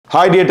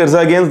Hi dear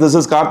Terzaghians, this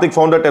is Karthik,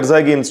 founder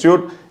Terzaghi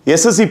Institute.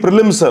 SSC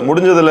prelims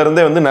முடிஞ்சதுல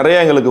இருந்தே வந்து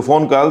நிறைய எங்களுக்கு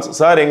ஃபோன் கால்ஸ்.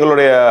 சார்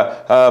எங்களுடைய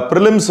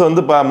prelims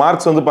வந்து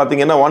மார்க்ஸ் வந்து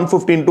பாத்தீங்கன்னா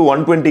 115 to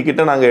 120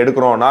 கிட்ட நாங்க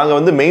எடுக்கிறோம். நாங்க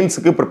வந்து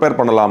மெயின்ஸ்க்கு ப்ரிப்பேர்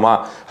பண்ணலாமா?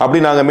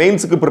 அப்படி நாங்க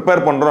மெயின்ஸ்க்கு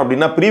ப்ரிப்பேர் பண்றோம்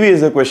அப்படினா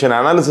previous question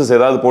analysis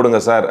ஏதாவது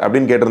போடுங்க சார்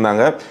அப்படினு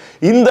கேட்டிருந்தாங்க.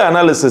 இந்த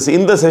analysis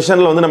இந்த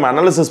செஷன்ல வந்து நம்ம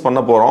analysis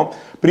பண்ண போறோம்.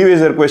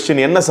 previous year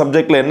question என்ன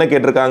சப்ஜெக்ட்ல என்ன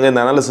கேட்டிருக்காங்க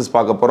இந்த analysis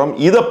பார்க்க போறோம்.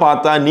 இத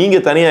பார்த்தா நீங்க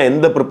தனியா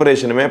எந்த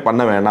ப்ரிப்பரேஷனுமே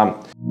பண்ண வேண்டாம்.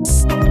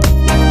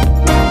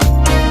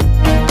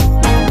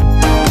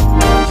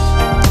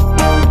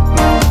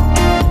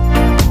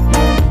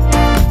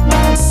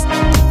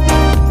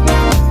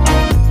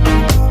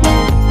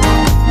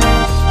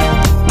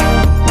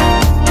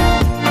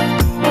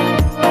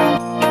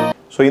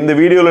 So இந்த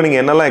வீடியோல நீங்க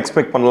என்னெல்லாம்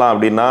எக்ஸ்பெக்ட் பண்ணலாம்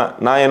அப்படினா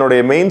நான் என்னோட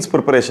மெயின்ஸ்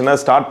பிரிப்பரேஷனை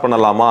ஸ்டார்ட்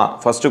பண்ணலாமா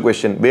first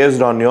question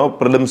based on your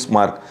prelims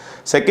mark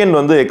second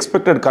வந்து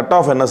எக்ஸ்பெக்டட் கட்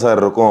ஆஃப் என்ன சார்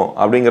இருக்கும்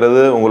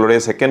அப்படிங்கிறது உங்களுடைய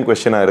செகண்ட்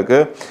क्वेश्चनா இருக்கு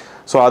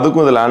சோ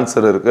அதுக்கும் இதுல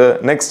ஆன்சர் இருக்கு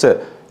நெக்ஸ்ட்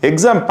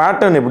எக்ஸாம்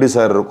பேட்டர்ன் எப்படி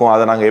சார் இருக்கும்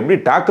அதை நாங்க எப்படி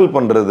டாக்கிள்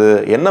பண்றது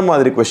என்ன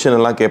மாதிரி क्वेश्चन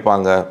எல்லாம்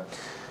கேட்பாங்க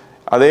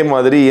அதே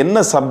மாதிரி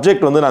என்ன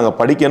சப்ஜெக்ட் வந்து நாங்க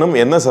படிக்கணும்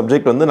என்ன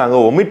சப்ஜெக்ட் வந்து நாங்க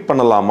ஒமிட்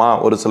பண்ணலாமா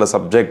ஒரு சில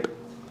சப்ஜெக்ட்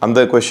அந்த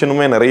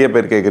क्वेश्चनமே நிறைய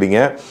பேர் கேக்குறீங்க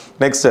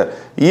நெக்ஸ்ட்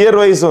இயர்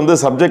வைஸ் வந்து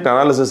சப்ஜெக்ட்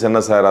அனாலிசிஸ் என்ன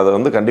சார் அது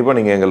வந்து கண்டிப்பா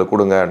நீங்க எங்களுக்கு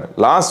கொடுங்க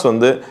லாஸ்ட்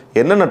வந்து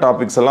என்னென்ன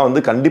டாபிக்ஸ் எல்லாம்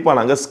வந்து கண்டிப்பா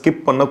நாங்க ஸ்கிப்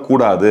பண்ண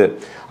கூடாது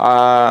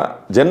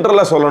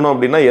ஜெனரலா சொல்லணும்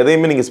அப்படினா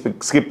எதையுமே நீங்க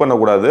ஸ்கிப் பண்ண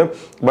கூடாது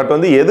பட்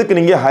வந்து எதுக்கு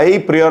நீங்க ஹை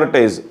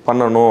பிரையாரிடைஸ்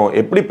பண்ணனும்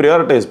எப்படி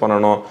பிரையாரிடைஸ்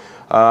பண்ணனும்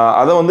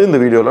அத வந்து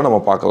இந்த வீடியோல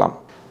நம்ம பார்க்கலாம்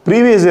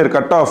previous year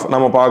cut off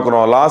நம்ம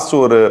பார்க்கறோம் லாஸ்ட்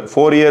ஒரு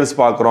 4 இயர்ஸ்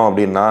பார்க்கறோம்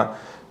அப்படினா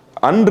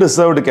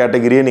unreserved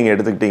கேட்டகரியை நீங்க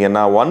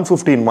எடுத்துக்கிட்டீங்கன்னா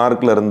 115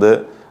 மார்க்ல இருந்து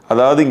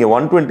அதாவது இங்க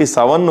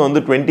 127 வந்து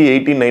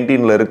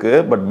 2018-19 ல இருக்கு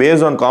பட்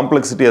based on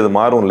complexity அது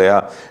மாறும் இல்லையா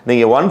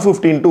நீங்க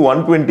 115 to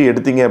 120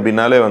 எடுத்தீங்க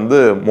அப்படினாலே வந்து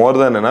more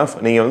than enough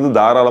நீங்க வந்து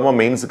தாராளமா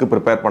மெயின்ஸ்க்கு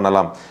ப்ரிப்பேர்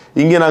பண்ணலாம்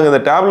இங்க நாங்க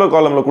இந்த டேப்லோ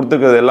காலம்ல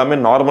கொடுத்திருக்கிறது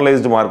எல்லாமே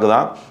நார்மலைஸ்ட் மார்க்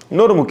தான்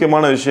இன்னொரு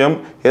முக்கியமான விஷயம்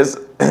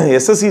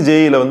SSC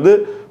JE ல வந்து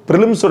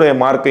prelims உடைய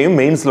மார்க்கையும்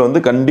மெயின்ஸ்ல வந்து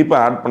கண்டிப்பா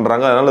ஆட்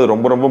பண்றாங்க அதனால அது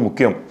ரொம்ப ரொம்ப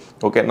முக்கியம்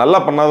ஓகே நல்லா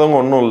பண்ணாதவங்க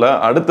ஒண்ணும் இல்ல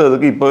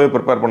அடுத்துக்கு இப்பவே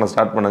ப்ரிப்பேர் பண்ண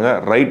ஸ்டார்ட் பண்ணுங்க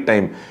ரைட்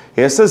டைம்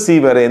SSC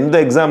வேற எந்த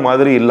எக்ஸாம்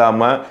மாதிரி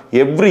இல்லாம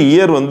எவ்ரி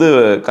இயர் வந்து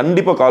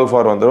கண்டிப்பா கால்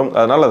ஃபார் வந்துரும்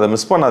அதனால அதை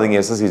மிஸ்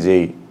பண்ணாதீங்க SSC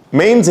JE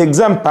mains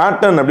exam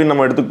pattern அப்படி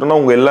நம்ம எடுத்துக்கிட்டோம்னா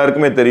உங்க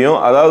எல்லாருக்குமே தெரியும்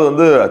அதாவது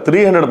வந்து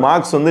 300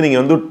 மார்க்ஸ் வந்து நீங்க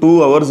வந்து 2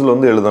 ஹவர்ஸ்ல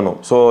வந்து எழுதணும்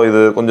சோ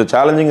இது கொஞ்சம்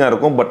சேலஞ்சிங்கா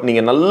இருக்கும் பட்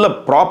நீங்க நல்ல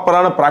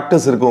ப்ராப்பரான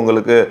பிராக்டிஸ் இருக்கு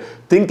உங்களுக்கு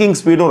திங்கிங்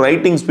ஸ்பீடும்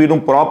ரைட்டிங்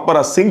ஸ்பீடும்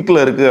ப்ராப்பரா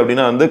சிங்க்ல இருக்கு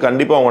அப்படினா வந்து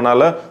கண்டிப்பா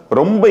உங்களால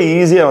ரொம்ப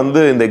ஈஸியா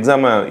வந்து இந்த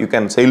எக்ஸாமை you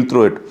can sail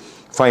through it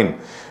fine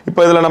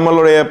இப்போ இதல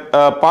நம்மளுடைய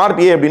பார்ட்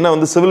A அப்படினா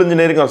வந்து சிவில்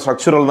இன்ஜினியரிங் ஆர்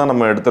ஸ்ட்ரக்சரல் தான்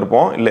நம்ம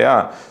எடுத்துறோம் இல்லையா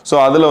சோ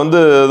அதுல வந்து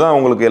தான்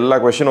உங்களுக்கு எல்லா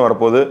क्वेश्चन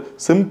வரப்போகுது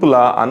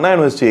சிம்பிளா அண்ணா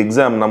யுனிவர்சிட்டி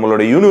எக்ஸாம்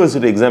நம்மளோட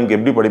யுனிவர்சிட்டி எக்ஸாம்க்கு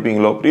எப்படி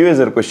படிப்பீங்களோ previous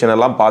year क्वेश्चन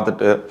எல்லாம்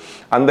பார்த்துட்டு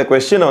அந்த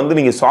क्वेश्चन வந்து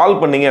நீங்க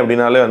சால்வ் பண்ணீங்க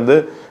அப்படினாலே வந்து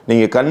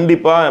நீங்க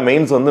கண்டிப்பா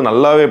மெயின்ஸ் வந்து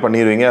நல்லாவே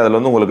பண்ணிடுவீங்க அதுல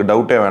வந்து உங்களுக்கு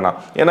டவுட்டே வேணாம்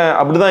ஏனா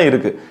அப்படிதான்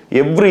இருக்கு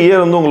எவ்ரி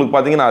இயர் வந்து உங்களுக்கு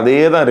பாத்தீங்கன்னா அதே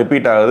தான்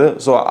ரிப்பீட் ஆகுது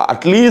சோ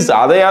அட்லீஸ்ட்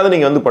அதையாவது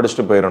நீங்க வந்து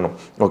படிச்சிட்டு போயிரணும்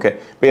ஓகே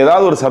இப்போ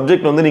ஏதாவது ஒரு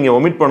சப்ஜெக்ட் வந்து நீங்க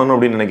ஒமிட் பண்ணனும்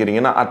அப்படி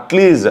நினைக்கிறீங்கன்னா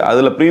அட்லீஸ்ட்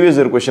அதுல previous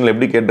year क्वेश्चनல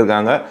எப்படி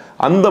கேட்டிருக்காங்க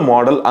அந்த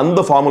மாடல் அந்த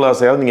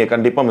ஃபார்முலாஸையாவது நீங்க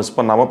கண்டிப்பா மிஸ்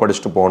பண்ணாம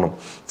படிச்சிட்டு போகணும்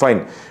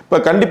ஃபைன் இப்போ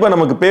கண்டிப்பா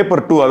நமக்கு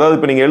பேப்பர் 2 அதாவது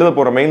இப்போ நீங்க எழுத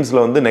போற மெயின்ஸ்ல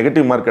வந்து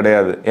நெகட்டிவ் மார்க்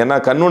கிடையாது ஏனா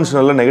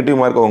கன்வென்ஷனல்ல நெகட்டிவ்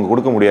மார்க் அவங்க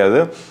கொடுக்க முடியாது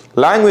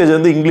லாங்குவேஜ்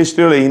வந்து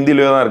இங்கிலீஷ்லயோ இல்ல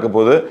ஹிந்திலயோ தான் இருக்க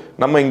போகுது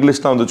நம்ம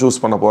இங்கிலீஷ் தான் வந்து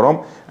சூஸ் பண்ண போறோம்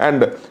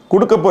and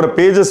கொடுக்க போற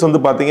பேजेस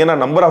வந்து பாத்தீங்கன்னா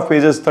நம்பர் ஆஃப்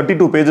பேजेस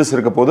 32 பேजेस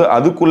இருக்க போகுது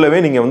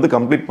அதுக்குள்ளவே நீங்க வந்து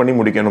கம்ப்ளீட் பண்ணி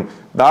முடிக்கணும்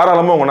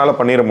தாராளமா உங்களால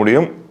பண்ணிர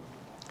முடியும்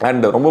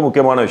and ரொம்ப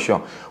முக்கியமான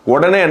விஷயம்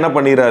உடனே என்ன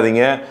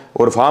பண்ணிராதீங்க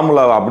ஒரு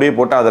ஃபார்முலாவை அப்படியே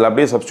போட்டு அதல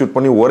அப்படியே சப்ஸ்டிட்யூட்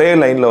பண்ணி ஒரே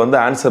லைன்ல வந்து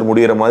ஆன்சர்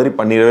முடியற மாதிரி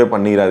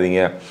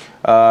பண்ணிராதீங்க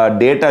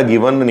டேட்டா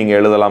given நீங்க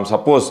எழுதலாம்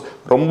சப்போஸ்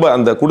ரொம்ப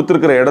அந்த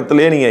கொடுத்திருக்கிற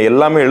இடத்திலே நீங்க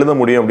எல்லாமே எழுத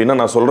முடியும் அப்படினா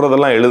நான்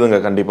சொல்றதெல்லாம் எழுதுங்க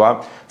கண்டிப்பா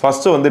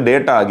ஃபர்ஸ்ட் வந்து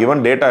டேட்டா given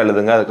டேட்டா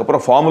எழுதுங்க அதுக்கு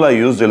அப்புறம் ஃபார்முலா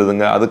யூஸ்ட்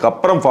எழுதுங்க அதுக்கு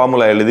அப்புறம்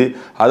ஃபார்முலா எழுதி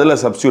அதல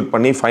சப்ஸ்டிட்யூட்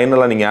பண்ணி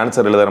ஃபைனலா நீங்க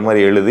ஆன்சர் எழுதுற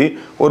மாதிரி எழுதி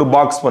ஒரு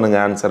பாக்ஸ் பண்ணுங்க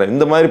ஆன்சரை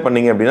இந்த மாதிரி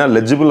பண்ணீங்க அப்படினா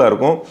லெஜிபிளா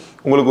இருக்கும்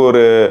உங்களுக்கு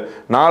ஒரு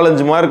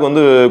 4-5 மார்க்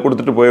வந்து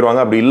கொடுத்துட்டு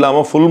போயிடுவாங்க அப்படி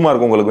இல்லாம ஃபுல்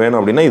மார்க் உங்களுக்கு வேணும்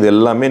அப்படினா இது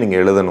எல்லாமே நீங்க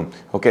எழுதணும்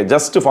ஓகே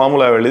ஜஸ்ட்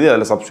ஃபார்முலா எழுதி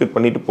அதல சப்ஸ்டிட்யூட்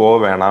பண்ணிட்டு போக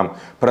வேணாம்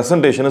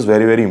presentation is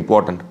very very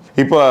important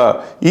இப்போ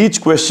each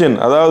question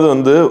அதாவது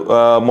வந்து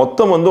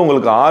மொத்தம் வந்து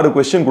உங்களுக்கு 6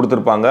 क्वेश्चन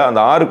கொடுத்திருப்பாங்க அந்த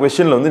 6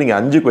 क्वेश्चनல வந்து நீங்க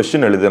 5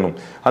 क्वेश्चन எழுதணும்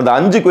அந்த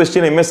 5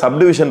 क्वेश्चनயுமே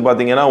சப்டிவிஷன்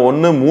பாத்தீங்கன்னா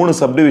 3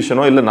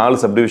 சப்டிவிஷனோ இல்ல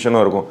 4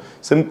 சப்டிவிஷனோ இருக்கும்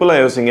சிம்பிளா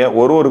யோசிங்க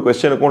ஒரு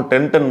क्वेश्चनக்கும்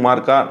 10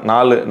 மார்க்கா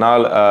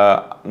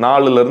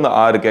 4ல இருந்து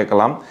 6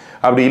 கேட்கலாம்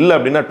அப்படி இல்ல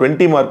அப்படினா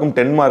 20 மார்க்கும்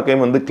 10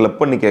 மார்க்கையும் வந்து கிளப்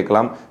பண்ணி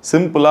கேட்கலாம்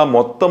சிம்பிளா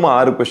மொத்தமா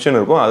 6 क्वेश्चन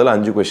இருக்கும் அதுல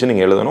 5 क्वेश्चन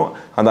நீங்க எழுதணும்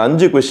அந்த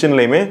 5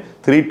 क्वेश्चनலயுமே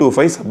 3 to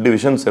 5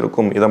 சப்டிவிஷன்ஸ்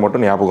இருக்கும் இத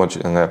மட்டும் ஞாபகம்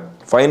வச்சுக்கோங்க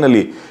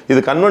ஃபைனலி இது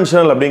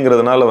கன்வென்ஷனல்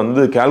அப்படிங்கிறதுனால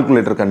வந்து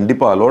கால்குலேட்டர்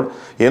கண்டிப்பா அலோட்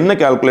என்ன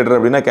கால்குலேட்டர்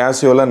அப்படினா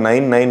Casioல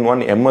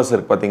 991 MS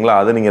இருக்கு பாத்தீங்களா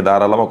அதை நீங்க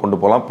தாராளமா கொண்டு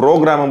போலாம்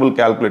புரோகிராமபிள்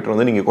கால்குலேட்டர்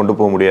வந்து நீங்க கொண்டு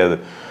போக முடியாது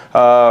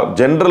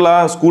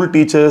ஜென்ரலாக ஸ்கூல்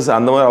டீச்சர்ஸ்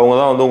அந்த மாதிரி அவங்க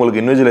தான் வந்து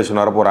உங்களுக்கு இன்விஜிலேஷன்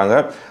வர போகிறாங்க.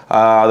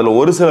 அதில்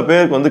ஒரு சில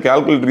பேருக்கு வந்து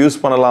கால்குலேட்டர் யூஸ்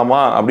பண்ணலாமா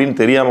அப்படின்னு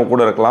தெரியாமல்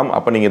கூட இருக்கலாம்.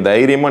 அப்போ நீங்கள்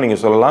தைரியமாக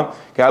நீங்கள் சொல்லலாம்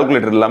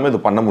கால்குலேட்டர் இல்லாமல்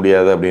இது பண்ண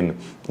முடியாது அப்படின்னு.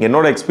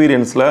 என்னோட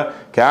எக்ஸ்பீரியன்ஸில்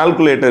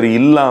கால்குலேட்டர்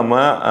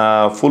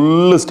இல்லாமல்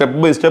ஃபுல்லு ஸ்டெப்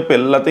பை ஸ்டெப்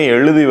எல்லாத்தையும்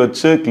எழுதி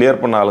வச்சு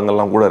கிளியர் பண்ண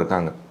ஆளுங்கள்லாம் கூட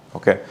இருக்காங்க.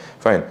 Okay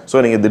fine. ஸோ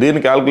நீங்கள்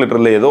திடீர்னு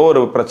கால்குலேட்டரில் ஏதோ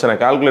ஒரு பிரச்சனை,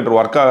 கால்குலேட்டர்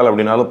ஒர்க் ஆகலை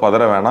அப்படின்னாலும்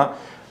பதற வேணாம்.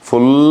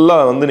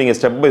 ஃபுல்லாக வந்து நீங்கள்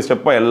ஸ்டெப் பை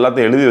ஸ்டெப்பாக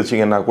எல்லாத்தையும் எழுதி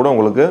வச்சிங்கன்னா கூட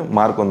உங்களுக்கு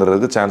மார்க்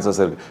வந்துடுறதுக்கு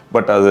சான்சஸ் இருக்குது.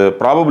 பட் அது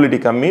ப்ராபபிலிட்டி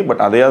கம்மி.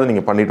 பட் அதையாவது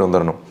நீங்கள் பண்ணிட்டு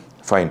வந்துடணும்.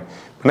 ஃபைன்.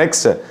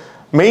 நெக்ஸ்ட்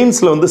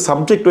மெயின்ஸில் வந்து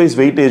சப்ஜெக்ட் வைஸ்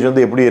வெயிட்டேஜ்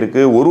வந்து எப்படி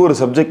இருக்குது, ஒரு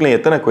சப்ஜெக்ட்லையும்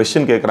எத்தனை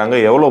கொஸ்டின் கேட்குறாங்க,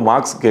 எவ்வளோ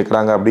மார்க்ஸ்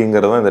கேட்குறாங்க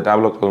அப்படிங்கிறது தான் இந்த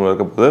டேப்லெட் காலம்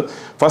இருக்க போது.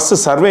 ஃபஸ்ட்டு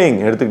சர்வேயிங்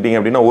எடுத்துக்கிட்டிங்க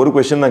அப்படின்னா ஒரு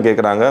கொஸ்டின் தான்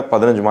கேட்குறாங்க,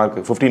 15 மார்க்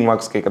 15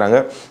 மார்க்ஸ்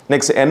கேட்குறாங்க.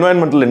 நெக்ஸ்ட்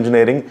என்வாயன்மெண்டல்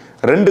இன்ஜினியரிங்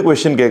 2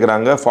 கொஸ்டின்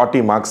கேட்குறாங்க,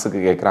 40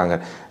 மார்க்ஸுக்கு கேட்குறாங்க.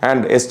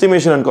 அண்ட்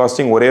எஸ்டிமேஷன் அண்ட்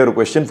காஸ்டிங் ஒரே ஒரு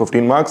question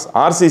 15 marks.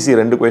 RCC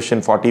 2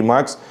 question 40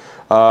 marks.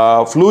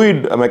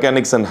 Fluid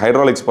mechanics and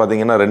hydraulics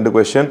பார்த்தீங்கன்னா 2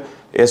 கொஸ்டின்.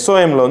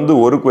 எஸ்ஓஎம்மில் வந்து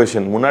ஒரு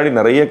கொஸ்டின். முன்னாடி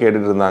நிறைய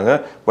கேட்டுட்டு இருந்தாங்க.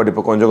 பட்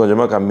இப்போ கொஞ்சம்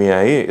கொஞ்சமாக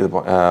கம்மியாகி இது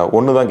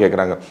 1 தான்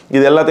கேட்குறாங்க.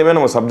 இது எல்லாத்தையுமே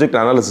நம்ம சப்ஜெக்ட்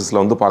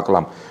அனாலிசிஸில் வந்து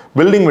பார்க்கலாம்.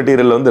 பில்டிங்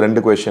மெட்டீரியலில் வந்து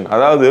 2 கொஸ்டின்.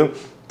 அதாவது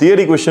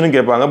தியரி கொஸ்டினும்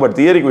கேட்பாங்க. பட்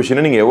தியரி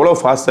கொஸ்டினை நீங்கள் எவ்வளோ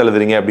ஃபாஸ்ட்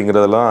எழுதுறீங்க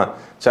அப்படிங்கிறதெல்லாம்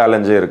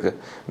சேலஞ்சே இருக்குது.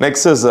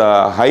 நெக்ஸ்ட் இஸ்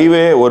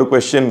ஹைவே ஒரு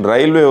கொஸ்டின்,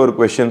 ரயில்வே ஒரு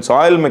question,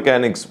 soil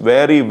mechanics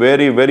very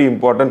very very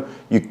important,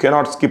 you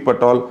cannot skip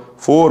at all,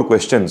 4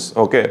 questions.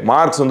 Okay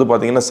marks வந்து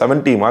பார்த்தீங்கன்னா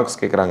 70 மார்க்ஸ்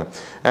கேட்குறாங்க.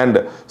 அண்ட்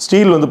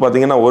ஸ்டீல் வந்து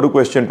பார்த்தீங்கன்னா ஒரு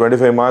கொஸ்டின்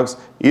 25 மார்க்ஸ்.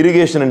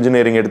 இரிகேஷன்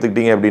இன்ஜினியரிங்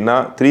எடுத்துக்கிட்டிங்க அப்படின்னா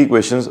 3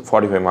 questions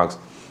 45 மார்க்ஸ்.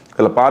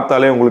 இதில்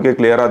பார்த்தாலே உங்களுக்கே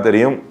கிளியராக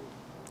தெரியும்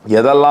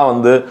எதெல்லாம்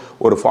வந்து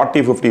ஒரு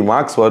 40-50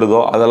 மார்க்ஸ் வருதோ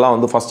அதெல்லாம்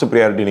வந்து ஃபஸ்ட்டு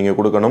ப்ரியாரிட்டி நீங்கள்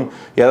கொடுக்கணும்.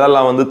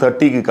 எதெல்லாம் வந்து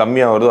 30க்கு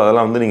கம்மியாக வருதோ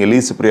அதெல்லாம் வந்து நீங்கள்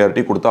லீஸ்ட்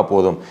ப்ரியாரிட்டி கொடுத்தா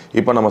போதும்.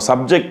 இப்போ நம்ம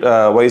சப்ஜெக்ட்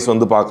வைஸ்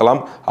வந்து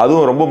பார்க்கலாம்.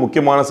 அதுவும் ரொம்ப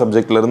முக்கியமான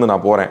சப்ஜெக்ட்லேருந்து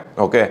நான் போகிறேன்.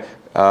 ஓகே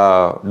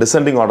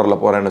டிசெண்டிங்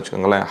ஆர்டரில் போகிறேன்னு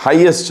வச்சுக்கோங்களேன்.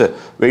 Highest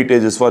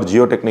weightages for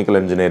Jio technical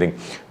engineering.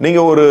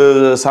 நீங்கள் ஒரு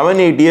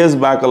 7-8 இயர்ஸ்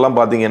பேக்கெல்லாம்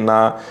பார்த்தீங்கன்னா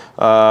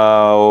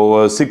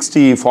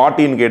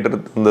 60-40 கேட்டு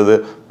இருந்தது.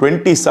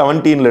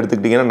 2017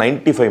 எடுத்துக்கிட்டிங்கன்னா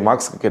 95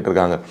 மார்க்ஸ்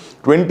கேட்டிருக்காங்க.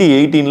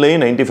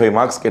 2018லேயும் 95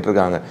 மார்க்ஸ்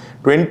கேட்டிருக்காங்க.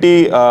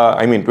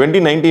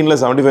 2019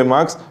 75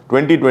 மார்க்ஸ்,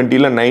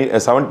 2020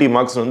 70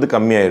 மார்க்ஸ் வந்து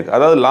கம்மியாயிருக்கு.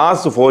 அதாவது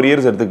லாஸ்ட் 4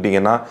 இயர்ஸ்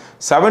எடுத்துக்கிட்டிங்கன்னா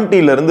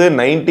 70லேருந்து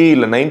 90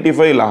 இல்லை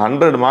 95 இல்லை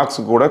 100 மார்க்ஸ்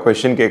கூட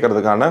question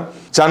கேட்கறதுக்கான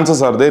chances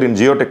are there in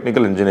Jio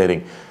technical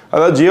engineering.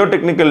 அதாவது ஜியோ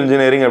டெக்னிக்கல்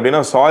இன்ஜினியரிங் அப்படின்னா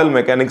சாயில்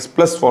மெக்கானிக்ஸ்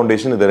ப்ளஸ்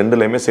ஃபவுண்டேஷன், இது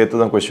ரெண்டுலையுமே சேர்த்து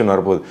தான் கொஸ்டின்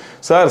வரப்போகுது.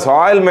 சார்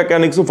சாயில்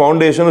மெக்கானிக்ஸும்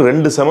ஃபவுண்டேஷனும்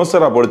 2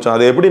 செமஸ்டராக படித்தோம்,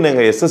 அது எப்படி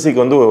நீங்கள்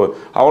எஸ்எஸ்சிக்கு வந்து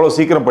அவ்வளோ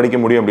சீக்கிரம் படிக்க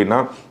முடியும் அப்படின்னா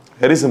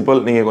வெரி சிம்பிள்.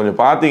 நீங்கள் கொஞ்சம்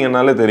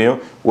பார்த்தீங்கன்னாலே தெரியும்.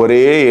 ஒரே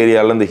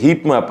ஏரியாவில் இந்த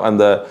ஹீட் மேப்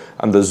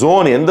அந்த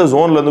ஜோன் எந்த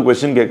ஜோன்லேருந்து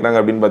கொஸ்டின் கேட்குறாங்க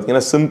அப்படின்னு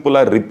பார்த்தீங்கன்னா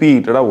சிம்பிளாக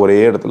ரிப்பீட்டடாக ஒரே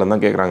இடத்துல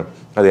தான் கேட்குறாங்க.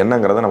 அது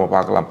என்னங்கிறத நம்ம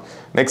பார்க்கலாம்.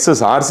 நெக்ஸ்ட்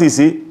இஸ்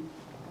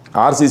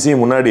ஆர்சிசி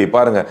முன்னாடி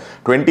பாருங்கள்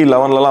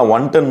 2011லலாம்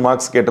 110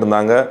 மார்க்ஸ்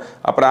கேட்டிருந்தாங்க.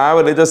 அப்புறம்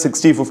ஆவரேஜாக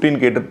 60-15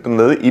 கேட்டுட்டு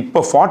இருந்தது. இப்போ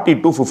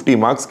 40-50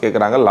 மார்க்ஸ்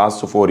கேட்குறாங்க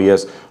லாஸ்ட் 4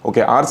 இயர்ஸ்.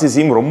 ஓகே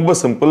ஆர்சிசியும் ரொம்ப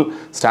சிம்பிள்,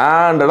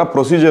 ஸ்டாண்டர்டாக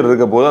ப்ரொசீஜர்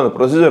இருக்க போது அந்த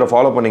ப்ரொசீஜரை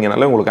ஃபாலோ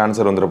பண்ணிங்கனாலே உங்களுக்கு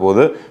ஆன்சர் வந்துட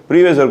போகுது.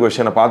 ப்ரீவியஸ் இயர்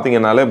கொஸ்டினை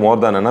பார்த்தீங்கன்னாலே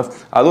மோர் தேன் எனஃப்.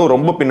 அதுவும்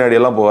ரொம்ப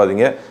பின்னாடியெல்லாம்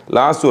போகாதீங்க.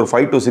 லாஸ்ட் ஒரு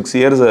 5 to 6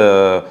 இயர்ஸ்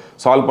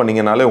சால்வ்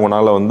பண்ணிங்கனாலே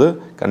உங்களால் வந்து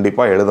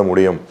கண்டிப்பாக எழுத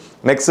முடியும்.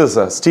 நெக்ஸ்ட்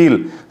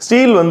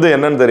ஸ்டீல் வந்து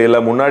என்னன்னு தெரியல.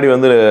 முன்னாடி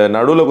வந்து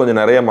நடுவில் கொஞ்சம்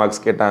நிறைய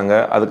மார்க்ஸ் கேட்டாங்க,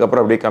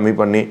 அதுக்கப்புறம் அப்படியே கம்மி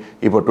பண்ணி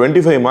இப்போ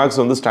 25 மார்க்ஸ்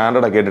வந்து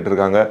ஸ்டாண்டர்டாக கேட்டுட்டு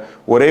இருக்காங்க.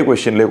 ஒரே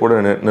கொஸ்டின்லேயே கூட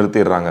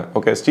நிறுத்திடுறாங்க.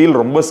 ஓகே ஸ்டீல்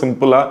ரொம்ப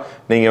சிம்பிளாக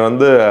நீங்கள்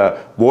வந்து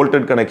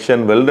bolted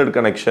connection, welded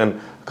connection,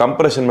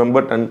 compression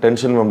member,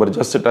 tension member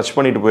just touch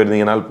பண்ணிட்டு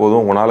போயிருந்தீங்கனால்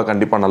போதும், உங்களால்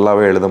கண்டிப்பாக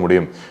நல்லாவே எழுத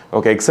முடியும்.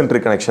 ஓகே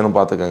எக்ஸென்ட்ரிக் கனெக்ஷனும்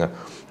பார்த்துக்கோங்க.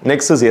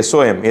 நெக்ஸ்ட் இஸ்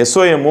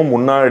எஸ்ஓஎம்மும்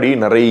முன்னாடி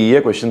நிறைய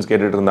கொஸ்டின்ஸ்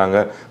கேட்டுட்டு இருந்தாங்க.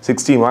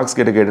 60 மார்க்ஸ்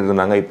கேட்டுட்டு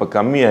இருந்தாங்க. இப்போ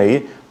கம்மியாகி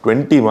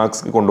 20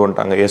 மார்க்ஸ்க்கு கொண்டு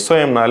வந்துட்டாங்க.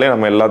 எஸ்ஓஎம்னாலே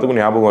நம்ம எல்லாத்துக்கும்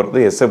ஞாபகம் வருது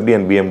எஸ்எஃப்டி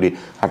அண்ட் பிஎம்டி.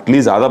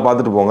 அட்லீஸ்ட் அதை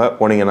பார்த்துட்டு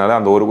போனீங்கனாலே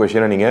அந்த ஒரு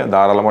கொஸ்டினை நீங்கள்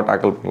தாராளமாக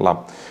டேக்கிள்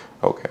பண்ணலாம்.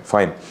 Okay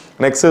fine.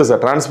 நெக்ஸ்ட் இஸ்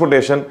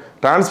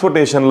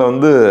டிரான்ஸ்போர்ட்டேஷனில்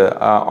வந்து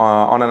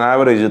ஆன் அன்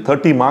ஆவரேஜ்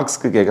 30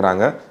 மார்க்ஸ்க்கு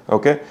கேட்குறாங்க.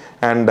 ஓகே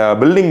அண்ட்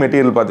பில்டிங்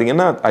மெட்டீரியல்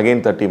பார்த்தீங்கன்னா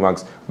அகெயின் 30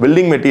 மார்க்ஸ்.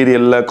 பில்டிங்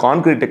மெட்டீரியலில்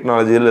கான்க்ரீட்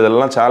டெக்னாலஜியில்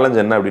இதெல்லாம்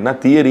சேலஞ்ச் என்ன அப்படின்னா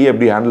தியரியை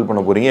எப்படி ஹேண்டில்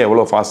பண்ண போகிறீங்க,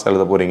 எவ்வளோ ஃபாஸ்ட்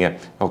எழுத போகிறீங்க.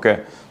 ஓகே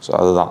ஸோ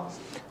அதுதான்.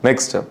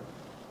 நெக்ஸ்ட்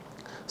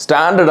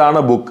ஸ்டாண்டர்டான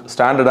புக்,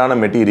 ஸ்டாண்டர்டான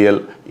மெட்டீரியல்,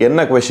 என்ன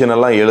கொஸ்டின்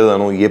எல்லாம்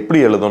எழுதணும், எப்படி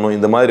எழுதணும்,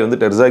 இந்த மாதிரி வந்து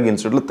டெர்சாகி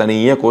இன்ஸ்டியூட்டில்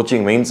தனியாக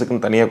கோச்சிங்,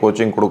 மெயின்ஸுக்குன்னு தனியாக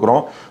கோச்சிங்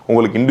கொடுக்குறோம்.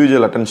 உங்களுக்கு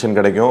இண்டிவிஜுவல் அட்டென்ஷன்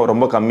கிடைக்கும்.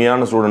 ரொம்ப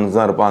கம்மியான ஸ்டூடெண்ட்ஸ்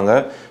தான் இருப்பாங்க.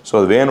 ஸோ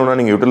அது வேணும்னா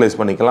நீங்கள் யூட்டிலைஸ்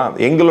பண்ணிக்கலாம்.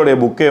 எங்களுடைய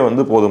புக்கே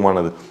வந்து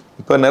போதுமானது.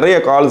 இப்போ நிறைய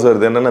கால்ஸ்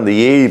வருது என்னென்னா இந்த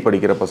ஏஇ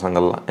படிக்கிற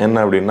பசங்கள்லாம்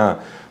என்ன அப்படின்னா,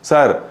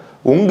 சார்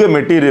உங்கள்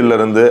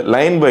மெட்டீரியல்லேருந்து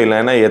லைன் பை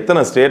லைனாக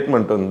எத்தனை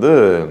ஸ்டேட்மெண்ட் வந்து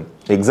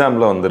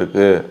எக்ஸாமில்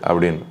வந்திருக்கு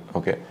அப்படின்னு.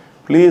 ஓகே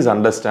ப்ளீஸ்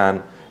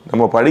அண்டர்ஸ்டாண்ட்,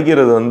 நம்ம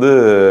படிக்கிறது வந்து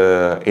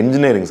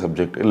இன்ஜினியரிங்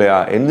சப்ஜெக்ட் இல்லையா?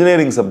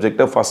 இன்ஜினியரிங்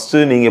சப்ஜெக்டை ஃபஸ்ட்டு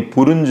நீங்கள்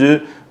புரிஞ்சு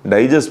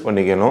டைஜஸ்ட்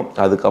பண்ணிக்கணும்.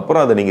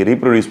 அதுக்கப்புறம் அதை நீங்கள்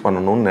ரீப்ரொடியூஸ்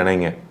பண்ணணும்னு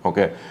நினைங்க.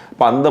 ஓகே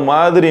இப்போ அந்த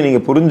மாதிரி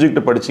நீங்கள்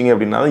புரிஞ்சுக்கிட்டு படிச்சிங்க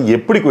அப்படின்னா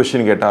எப்படி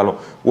கொஸ்டின் கேட்டாலும்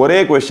ஒரே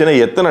கொஸ்டினை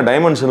எத்தனை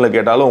டைமென்ஷனில்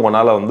கேட்டாலும்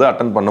உங்களால் வந்து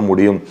அட்டன் பண்ண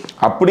முடியும்.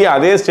 அப்படியே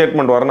அதே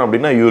ஸ்டேட்மெண்ட் வரணும்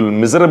அப்படின்னா you will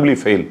miserably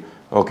fail.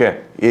 Okay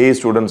AE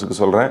ஸ்டூடெண்ட்ஸுக்கு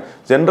சொல்கிறேன்,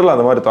 ஜென்ரலாக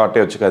அந்த மாதிரி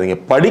தாட்டே வச்சுக்காதீங்க.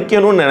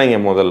 படிக்கணும்னு நினைங்க,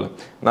 முதல்ல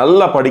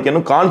நல்லா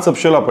படிக்கணும்,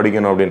 கான்செப்ஷுவலாக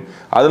படிக்கணும் அப்படின்னு.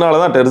 அதனால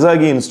தான்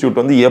டெர்சாகி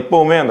இன்ஸ்டியூட் வந்து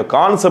எப்போவுமே அந்த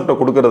கான்செப்டை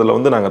கொடுக்குறதுல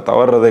வந்து நாங்கள்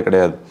தவறுறதே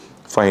கிடையாது.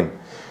 ஃபைன்.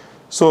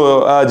 ஸோ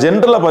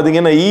ஜென்ரலாக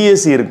பார்த்தீங்கன்னா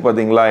இஎஸ்சி இருக்குது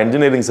பார்த்தீங்களா,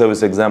 இன்ஜினியரிங்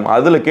சர்வீஸ் எக்ஸாம்,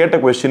 அதில் கேட்ட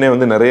கொஸ்டினே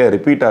வந்து நிறைய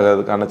ரிப்பீட்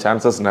ஆகிறதுக்கான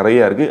சான்சஸ்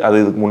நிறையா இருக்குது. அது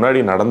இதுக்கு முன்னாடி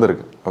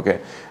நடந்திருக்கு. ஓகே.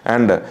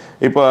 அண்ட்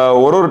இப்போ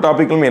ஒரு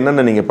டாப்பிக்லும்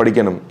என்னென்ன நீங்கள்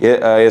படிக்கணும்,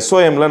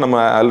 எஸ்ஓஎம்மில் நம்ம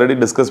ஆல்ரெடி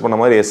டிஸ்கஸ் பண்ண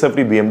மாதிரி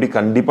எஸ்எஃப்டி பிஎம்டி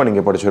கண்டிப்பாக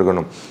நீங்கள்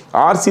படிச்சிருக்கணும்.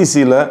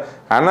 ஆர்சிசியில்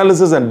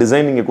அனாலிசிஸ் அண்ட்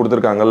டிசைன் நீங்கள்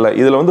கொடுத்துருக்காங்கல்ல,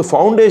 இதில் வந்து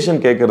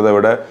ஃபவுண்டேஷன் கேட்குறத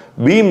விட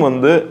பீம்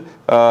வந்து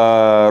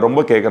ரொம்ப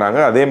கேட்குறாங்க.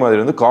 அதே மாதிரி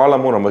வந்து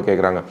காலமும் ரொம்ப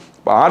கேட்குறாங்க.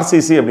 இப்போ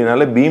ஆர்சிசி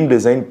அப்படின்னாலே பீம்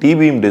டிசைன்,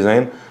 டிபீம்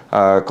டிசைன்,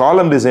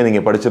 காலம் டிசைன்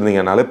நீங்கள்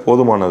படிச்சிருந்தீங்கனாலே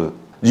போதுமானது.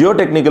 ஜியோ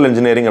டெக்னிக்கல்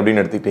இன்ஜினியரிங்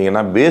அப்படின்னு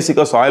எடுத்துக்கிட்டிங்கன்னா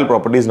பேசிக்காக சாயில்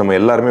ப்ராப்பர்ட்டிஸ் நம்ம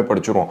எல்லாருமே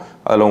படிச்சிருவோம்,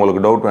 அதில்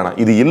உங்களுக்கு டவுட் வேணாம்.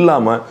 இது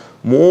இல்லாமல்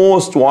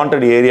மோஸ்ட்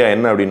வாண்டட் ஏரியா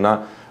என்ன அப்படின்னா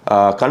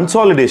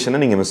கன்சாலிடேஷனை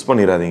நீங்கள் மிஸ்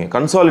பண்ணிடாதீங்க.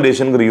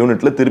 கன்சாலிடேஷனுங்கிற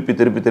யூனிட்டில்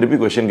திருப்பி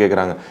கொஸ்டின்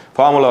கேட்குறாங்க.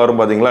 ஃபார்முலா வரும்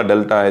பார்த்தீங்களா,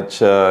 delta H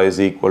is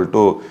equal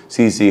to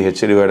CC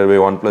H divided by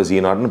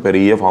 1+E0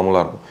 பெரிய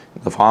ஃபார்முலா இருக்கும்.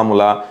 இந்த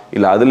ஃபார்முலா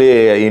இல்லை அதுலேயே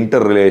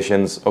இன்டர்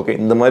ரிலேஷன்ஸ், ஓகே,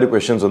 இந்த மாதிரி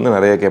கொஸ்டின்ஸ் வந்து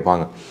நிறைய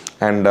கேட்பாங்க.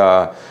 And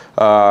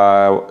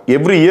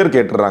every year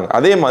கேட்டுடுறாங்க.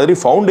 அதே மாதிரி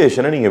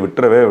ஃபவுண்டேஷனை நீங்கள்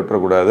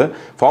விட்டுறக்கூடாது.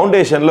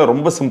 ஃபவுண்டேஷனில்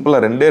ரொம்ப சிம்பிளாக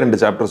 2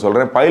 சாப்டர்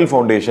சொல்கிறேன். பைல்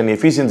ஃபவுண்டேஷன்,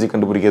 எஃபிஷியன்சி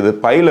கண்டுபிடிக்கிறது,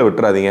 பைலை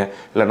விட்டுறாதீங்க.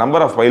 இல்லை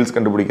நம்பர் ஆஃப் பைல்ஸ்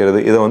கண்டுபிடிக்கிறது,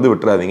 இதை வந்து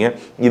விட்டுறாதீங்க.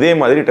 இதே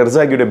மாதிரி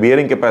டெர்சாகியோட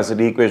பியரிங்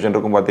கெப்பாசிட்டி ஈக்குவேஷன்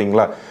இருக்கும்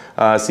பார்த்தீங்களா,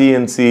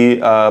 சிஎன்சி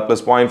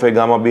ப்ளஸ் 0.5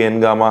 காமா பி என்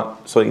காமா.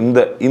 ஸோ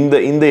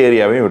இந்த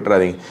ஏரியாவையும்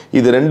விட்டுறாதீங்க.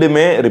 இது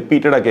ரெண்டுமே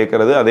ரிப்பீட்டடாக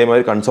கேட்குறது. அதே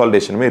மாதிரி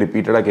கன்சால்டேஷனுமே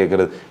ரிப்பீட்டடாக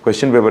கேட்குறது.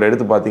 கொஸ்டின் பேப்பர்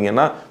எடுத்து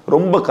பார்த்தீங்கன்னா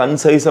ரொம்ப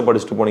கன்சைஸாக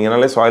படிச்சுட்டு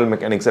போனீங்கனாலே சாயில்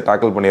மெக்கானிக்ஸை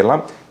டேக்கிள் பண்ணிடலாம்.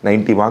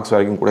 90 மார்க்ஸ்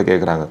வரைக்கும் கூட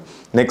கேட்குறாங்க.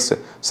 நெக்ஸ்ட்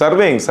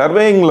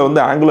சர்வேயிங்கில்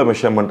வந்து ஆங்குலர்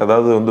மெஷர்மெண்ட்,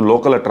 அதாவது வந்து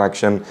local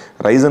attraction,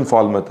 rice and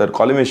fall method,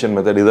 collimation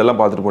method, இதெல்லாம்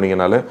பார்த்துட்டு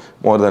போனீங்கனாலே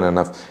மோர் தென்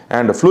enough.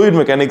 And fluid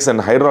mechanics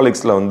and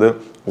ஹைட்ராலிக்ஸில் வந்து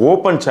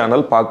ஓப்பன்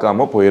சேனல்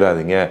பார்க்காம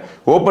போயிடாதீங்க.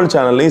 ஓப்பன்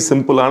சேனல்லையும்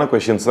சிம்பிளான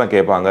கொஸ்டின்ஸ் தான்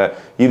கேட்பாங்க.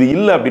 இது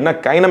இல்லை அப்படின்னா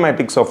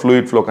கைனமேட்டிக்ஸ் ஆஃப்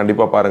ஃப்ளூயிட் ஃப்ளோ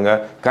கண்டிப்பாக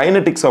பாருங்கள்,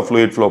 கைனட்டிக்ஸ் ஆஃப்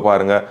ஃப்ளூயிட் ஃப்ளோ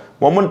பாருங்கள்,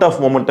 மொமெண்ட் ஆஃப்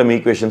மொமெண்டம்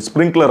ஈக்குவேஷன்,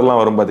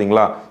 ஸ்ப்ரிங்க்லர்லாம் வரும்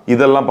பார்த்தீங்களா,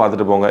 இதெல்லாம்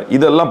பார்த்துட்டு போங்க.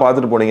 இதெல்லாம்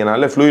பார்த்துட்டு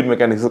போனீங்கனாலே ஃப்ளூயிட்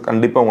மெக்கானிக்ஸ்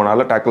கண்டிப்பாக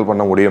உங்களால் டேக்கிள்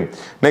பண்ண முடியும்.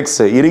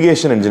 Next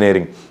irrigation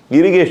engineering.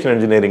 Irrigation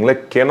இன்ஜினியரிங்கில்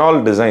canal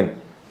design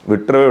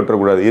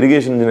விட்டுறக்கூடாது.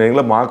 இரிகேஷன்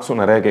இன்ஜினியரிங்கில்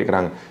மார்க்ஸும் நிறையா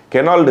கேட்குறாங்க.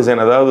 கெனால்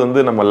டிசைன், அதாவது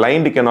வந்து நம்ம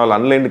லைன்டு கெனால்,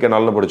 அன்லைன்டு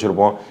கெனால்னு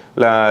படிச்சிருப்போம்.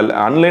 இல்லை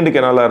அன்லைன்டு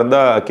கெனாலாக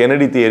இருந்தால்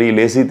கெனடி தியரி,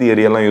 லேசி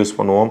தியரி எல்லாம் யூஸ்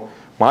பண்ணுவோம்.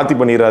 மாற்றி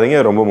பண்ணிடாதீங்க,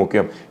 ரொம்ப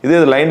முக்கியம்.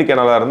 இதே லைன்டு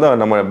கெனாலாக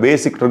இருந்தால் நம்ம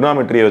பேசிக்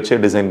ட்ரிக்னாமெட்ரியை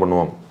வச்சே டிசைன்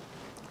பண்ணுவோம்.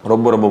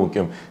 ரொம்ப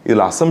முக்கியம்.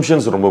 இதில்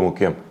அசம்ஷன்ஸ் ரொம்ப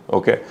முக்கியம்.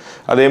 ஓகே.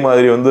 அதே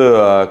மாதிரி வந்து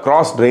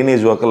கிராஸ்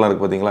ட்ரைனேஜ் ஒர்க்கெல்லாம்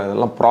இருக்குது பார்த்தீங்களா,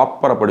 இதெல்லாம்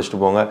ப்ராப்பராக படிச்சுட்டு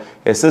போங்க.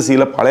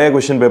 எஸ்எஸ்சியில் பழைய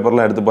கொஸ்டின்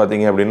பேப்பர்லாம் எடுத்து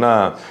பார்த்தீங்க அப்படின்னா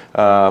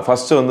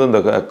ஃபஸ்ட்டு வந்து இந்த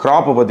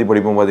க்ராப்பை பற்றி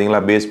படிப்போம்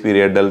பார்த்தீங்களா, பேஸ்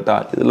பீரியட், டெல்டா,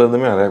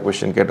 இதுலேருந்துமே நிறைய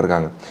கொஸ்டின்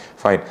கேட்டிருக்காங்க.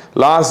 Fine.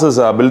 Last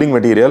is building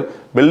material.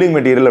 Building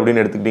material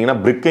அப்படின்னு எடுத்துக்கிட்டிங்கன்னா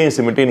பிரிக்கையும்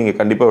சிமெண்ட்டையும் நீங்கள்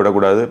கண்டிப்பாக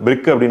விடக்கூடாது.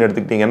 பிரிக் அப்படின்னு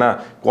எடுத்துக்கிட்டிங்கன்னா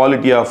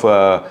குவாலிட்டி ஆஃப்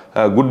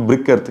குட்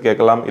பிரிக் எடுத்து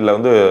கேட்கலாம். இல்லை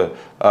வந்து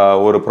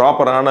ஒரு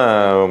ப்ராப்பரான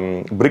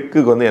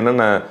பிரிக்குக்கு வந்து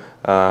என்னென்ன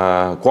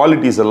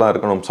குவாலிட்டிஸ் எல்லாம்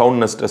இருக்கணும்,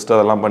 சவுண்ட்னஸ் டெஸ்ட்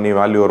அதெல்லாம் பண்ணி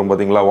வேல்யூ வரும்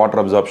பார்த்தீங்களா,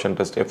 வாட்டர் அப்சார்ப்ஷன்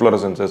டெஸ்ட்,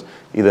 எஃப்ளோரசன்சஸ்,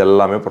 இது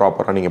எல்லாமே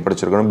ப்ராப்பராக நீங்கள்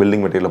படிச்சிருக்கணும்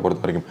பில்டிங் மெட்டீரியலை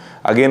பொறுத்த வரைக்கும்.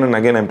 Again and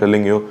again I'm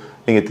telling you,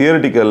 நீங்கள்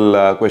தியரிட்டிக்கல்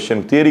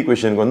கொஸ்டின், தியரி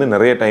கொஸ்டினுக்கு வந்து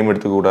நிறைய டைம்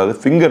எடுத்துக்கூடாது.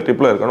 ஃபிங்கர்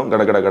டிப்பில் இருக்கணும்,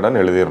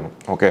 கடன்னு எழுதிடணும்.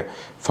 Okay,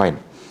 fine.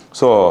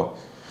 ஸோ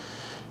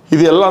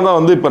இது எல்லாம் தான்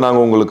வந்து இப்போ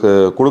நாங்கள் உங்களுக்கு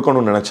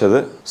கொடுக்கணும்னு நினச்சது.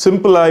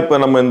 சிம்பிளாக இப்போ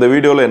நம்ம இந்த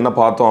வீடியோவில் என்ன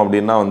பார்த்தோம்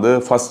அப்படின்னா வந்து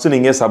ஃபஸ்ட்டு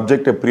நீங்கள்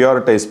சப்ஜெக்டை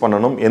ப்ரியாரிட்டைஸ்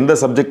பண்ணணும். எந்த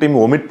சப்ஜெக்டையும்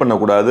ஒமிட்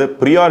பண்ணக்கூடாது.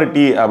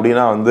 ப்ரியாரிட்டி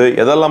அப்படின்னா வந்து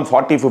எதெல்லாம்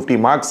 40-50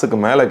 மார்க்ஸுக்கு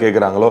மேலே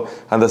கேட்குறாங்களோ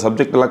அந்த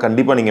சப்ஜெக்டெல்லாம்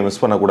கண்டிப்பாக நீங்கள்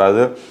மிஸ்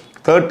பண்ணக்கூடாது.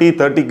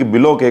 30-30க்கு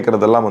பிலோ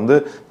கேட்குறதெல்லாம் வந்து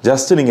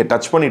ஜஸ்ட் நீங்கள்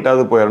டச்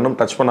பண்ணிட்டாவது போயிடணும்,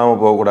 டச்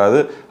பண்ணாமல் போகக்கூடாது.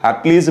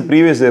 அட்லீஸ்ட்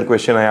ப்ரீவியஸ் இயர்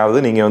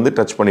கொஸ்டினையாவது நீங்கள் வந்து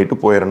டச் பண்ணிட்டு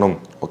போயிடணும்.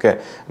 ஓகே.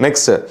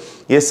 நெக்ஸ்ட்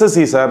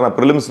எஸ்எஸ்சி சார் நான்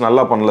ப்ரிலிம்ஸ்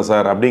நல்லா பண்ணல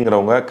சார்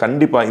அப்படிங்கிறவங்க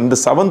கண்டிப்பாக இந்த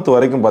 7th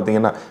வரைக்கும்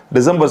பார்த்தீங்கன்னா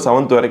டிசம்பர்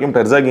 7th வரைக்கும்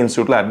டெர்சாகி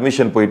இன்ஸ்டியூட்டில்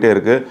அட்மிஷன் போயிட்டே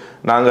இருக்குது.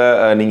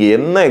 நீங்கள்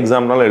என்ன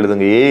எக்ஸாம்னாலும்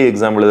எழுதுங்க, ஏஇ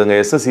எக்ஸாம் எழுதுங்க,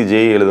 SSC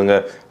JE எழுதுங்க,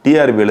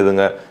 டிஆர்பி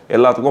எழுதுங்க,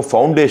 எல்லாத்துக்கும்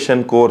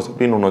ஃபவுண்டேஷன் கோர்ஸ்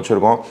அப்படின்னு ஒன்று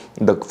வச்சுருக்கோம்.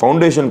 இந்த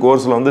ஃபவுண்டேஷன்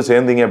கோர்ஸில் வந்து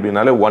சேர்ந்தீங்க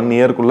அப்படின்னாலே 1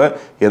 இயர்க்குள்ளே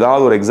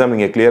ஏதாவது ஒரு எக்ஸாம்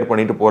நீங்கள் கிளியர்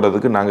பண்ணிட்டு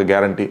போகிறதுக்கு நாங்கள்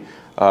கேரண்டி.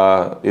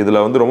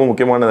 இதில் வந்து ரொம்ப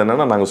முக்கியமானது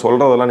என்னென்னா நாங்கள்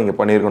சொல்கிறதெல்லாம் நீங்கள்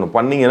பண்ணியிருக்கணும்.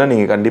 பண்ணிங்கன்னா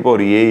நீங்கள் கண்டிப்பாக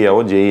ஒரு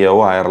ஏஇயாவோ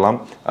ஜேஇயாவோ ஆயிடலாம்.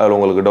 அதில்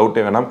உங்களுக்கு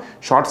டவுட்டே வேணாம்,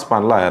 ஷார்ட்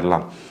ஸ்பேனில்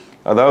ஆயிடலாம்.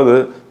 அதாவது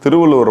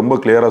திருவள்ளுவர் ரொம்ப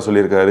கிளியராக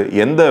சொல்லியிருக்காரு,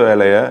 எந்த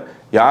வேலையை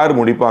யார்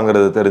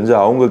முடிப்பாங்கிறது தெரிஞ்சு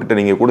அவங்கக்கிட்ட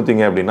நீங்கள்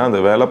கொடுத்தீங்க அப்படின்னா அந்த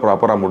வேலை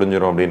ப்ராப்பராக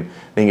முடிஞ்சிடும் அப்படின்னு.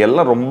 நீங்கள்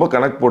எல்லாம் ரொம்ப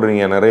கணக்கு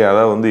போடுறீங்க நிறைய,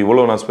 அதாவது வந்து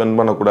இவ்வளோ நான் ஸ்பெண்ட்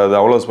பண்ணக்கூடாது,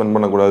 அவ்வளோ ஸ்பெண்ட்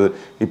பண்ணக்கூடாது,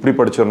 இப்படி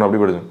படிச்சிடணும்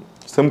அப்படி படிச்சிடணும்.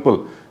 சிம்பிள்.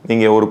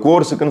 நீங்கள் ஒரு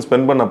கோர்ஸுக்குன்னு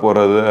ஸ்பெண்ட் பண்ண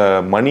போகிறது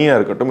மணியாக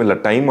இருக்கட்டும் இல்லை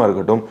டைமாக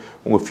இருக்கட்டும்,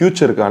 உங்கள்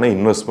ஃப்யூச்சருக்கான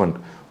இன்வெஸ்ட்மெண்ட்.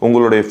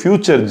 உங்களுடைய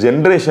ஃப்யூச்சர்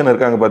ஜென்ரேஷன்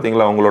இருக்காங்க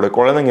பார்த்தீங்களா, உங்களோட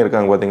குழந்தைங்க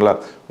இருக்காங்க பார்த்தீங்களா,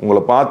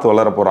 உங்களை பார்த்து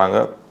வளர போகிறாங்க.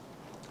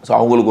 ஸோ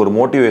அவங்களுக்கு ஒரு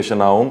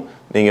மோட்டிவேஷனாகவும்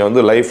நீங்கள்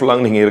வந்து லைஃப்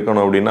லாங் நீங்கள்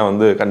இருக்கணும் அப்படின்னா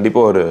வந்து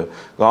கண்டிப்பாக ஒரு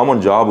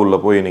கவர்மெண்ட் ஜாப் உள்ள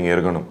போய் நீங்கள்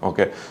இருக்கணும்.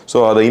 ஓகே. ஸோ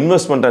அதை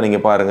இன்வெஸ்ட்மெண்ட்டாக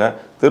நீங்கள் பாருங்கள்.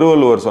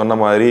 திருவள்ளுவர் சொன்ன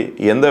மாதிரி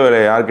எந்த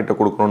வேலையை யார்கிட்ட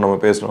கொடுக்கணும்னு நம்ம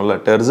பேசணும்ல,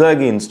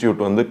 டெர்சாகி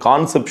இன்ஸ்டியூட் வந்து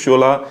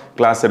கான்செப்சுவலாக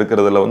கிளாஸ்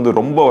எடுக்கிறதுல வந்து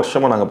ரொம்ப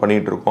வருஷமாக நாங்கள்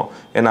பண்ணிகிட்டு இருக்கோம்.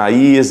 ஏன்னா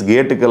ஐஏஎஸ்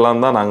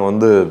கேட்டுக்கெல்லாம் தான் நாங்கள்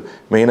வந்து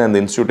மெயினாக இந்த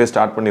இன்ஸ்டியூட்டே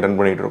ஸ்டார்ட் பண்ணி ரன்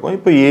பண்ணிகிட்டு இருக்கோம்.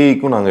 இப்போ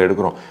ஏஐக்கும் நாங்கள்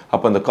எடுக்கிறோம்.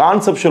 அப்போ இந்த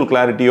கான்செப்சுவல்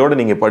கிளாரிட்டியோடு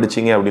நீங்கள்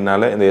படிச்சிங்க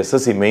அப்படின்னால இந்த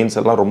எஸ்எஸ்சி மெயின்ஸ்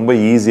எல்லாம் ரொம்ப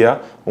ஈஸியாக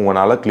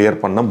உங்களால்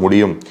கிளியர் பண்ண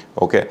முடியும்.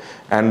 ஓகே,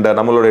 அண்ட்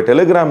நம்மளுடைய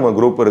டெலிகிராம்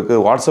குரூப்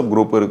இருக்குது, வாட்ஸ்அப்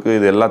குரூப் இருக்குது,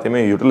 இது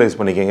எல்லாத்தையுமே யூட்டிலைஸ்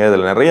பண்ணிக்கோங்க.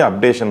 இதில் நிறைய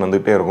அப்டேஷன்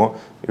வந்துகிட்டே இருக்கும்,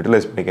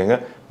 யூட்டிலைஸ் பண்ணிக்கோங்க.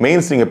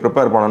 மெயின்ஸ் நீங்கள்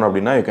ப்ரிப்பேர் பண்ணணும்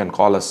அப்படின்னா you can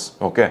call as.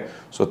 Okay,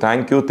 so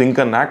thank you. Think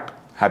and act.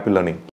 Happy learning.